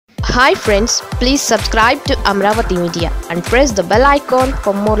Hi friends, please subscribe to Amaravathi Media and press the bell icon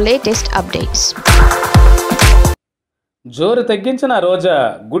for more latest updates. జోరు తగ్గించిన రోజా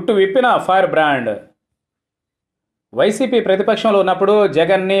గుట్టు విప్పిన fire brand. YCP ప్రతిపక్షంలో ఉన్నప్పుడు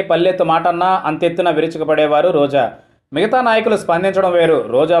జగన్ని పల్లెత్తు మాటన్నా అంతెత్తున విరుచుకుపడేవారు రోజా. మిగతా నాయకులు స్పందించడం వేరు,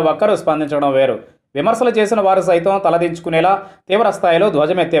 రోజా ఒక్కరు స్పందించడం వేరు. విమర్శలు చేసిన వారు సైతం తలదించుకునేలా తీవ్ర స్థాయిలో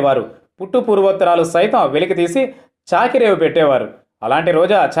ధ్వజమెత్తేవారు. పుట్టు పూర్వోత్తరాలు సైతం వెలికితీసి చాకిరేవు పెట్టేవారు. అలాంటి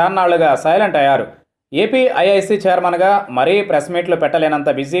రోజా చాన్నాళ్లుగా సైలెంట్ అయ్యారు. ఏపీ ఐఐసీ చైర్మన్గా మరీ ప్రెస్ మీట్లు పెట్టలేనంత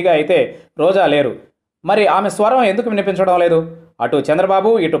బిజీగా అయితే రోజా లేరు. మరి ఆమె స్వరం ఎందుకు వినిపించడం లేదు? అటు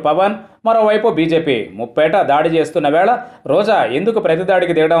చంద్రబాబు, ఇటు పవన్, మరోవైపు బీజేపీ ముప్పేట దాడి చేస్తున్న వేళ రోజా ఎందుకు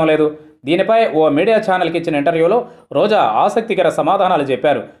ప్రతిదాడికి దిగడం లేదు? దీనిపై ఓ మీడియా ఛానల్కి ఇచ్చిన ఇంటర్వ్యూలో రోజా ఆసక్తికర సమాధానాలు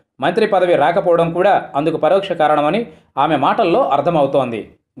చెప్పారు. మంత్రి పదవి రాకపోవడం కూడా అందుకు పరోక్ష కారణమని ఆమె మాటల్లో అర్థమవుతోంది.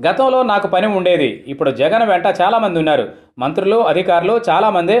 గతంలో నాకు పని ఉండేది, ఇప్పుడు జగన్ వెంట చాలామంది ఉన్నారు. మంత్రులు, అధికారులు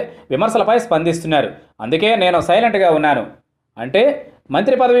చాలామంది విమర్శలపై స్పందిస్తున్నారు. అందుకే నేను సైలెంట్గా ఉన్నాను. అంటే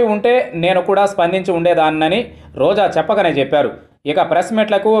మంత్రి పదవి ఉంటే నేను కూడా స్పందించి ఉండేదాన్నని రోజా చెప్పగానే చెప్పారు. ఇక ప్రెస్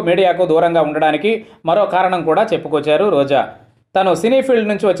మీట్లకు, మీడియాకు దూరంగా ఉండడానికి మరో కారణం కూడా చెప్పుకొచ్చారు రోజా. తను సినీ ఫీల్డ్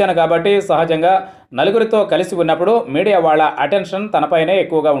నుంచి వచ్చాను కాబట్టి సహజంగా నలుగురితో కలిసి ఉన్నప్పుడు మీడియా వాళ్ళ అటెన్షన్ తనపైనే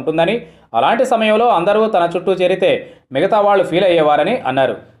ఎక్కువగా ఉంటుందని, అలాంటి సమయంలో అందరూ తన చుట్టూ చేరితే మిగతా వాళ్ళు ఫీల్ అయ్యేవారని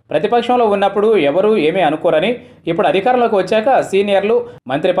అన్నారు. ప్రతిపక్షంలో ఉన్నప్పుడు ఎవరూ ఏమీ అనుకోరని, ఇప్పుడు అధికారంలోకి వచ్చాక సీనియర్లు,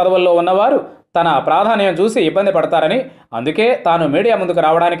 మంత్రి పదవుల్లో ఉన్నవారు తన ప్రాధాన్యం చూసి ఇబ్బంది పడతారని, అందుకే తాను మీడియా ముందుకు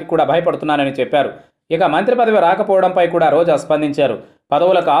రావడానికి కూడా భయపడుతున్నానని చెప్పారు. ఇక మంత్రి పదవి రాకపోవడంపై కూడా రోజా స్పందించారు.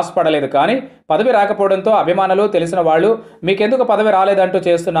 పదవులకు ఆశపడలేదు, కానీ పదవి రాకపోవడంతో అభిమానులు, తెలిసిన వాళ్ళు మీకెందుకు పదవి రాలేదంటూ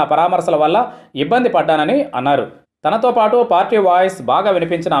చేస్తున్న పరామర్శల వల్ల ఇబ్బంది పడ్డానని అన్నారు. తనతో పాటు పార్టీ వాయిస్ బాగా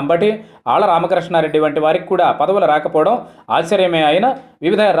వినిపించిన అంబటి, ఆళ్ల రామకృష్ణారెడ్డి వంటి వారికి కూడా పదవులు రాకపోవడం ఆశ్చర్యమే అయినా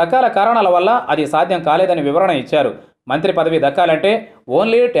వివిధ రకాల కారణాల వల్ల అది సాధ్యం కాలేదని వివరణ ఇచ్చారు. మంత్రి పదవి దక్కాలంటే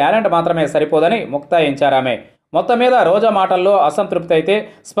ఓన్లీ టాలెంట్ మాత్రమే సరిపోదని ముక్తాయించారామె. మొత్తం మీద రోజా మాటల్లో అసంతృప్తి అయితే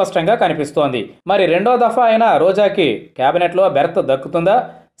స్పష్టంగా కనిపిస్తోంది. మరి రెండో దఫా అయినా రోజాకి కేబినెట్లో బెర్త్ దక్కుతుందా?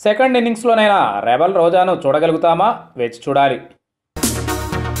 Second ఇన్నింగ్స్లోనైనా rebel రోజాను చూడగలుగుతామా? వేచి చూడాలి.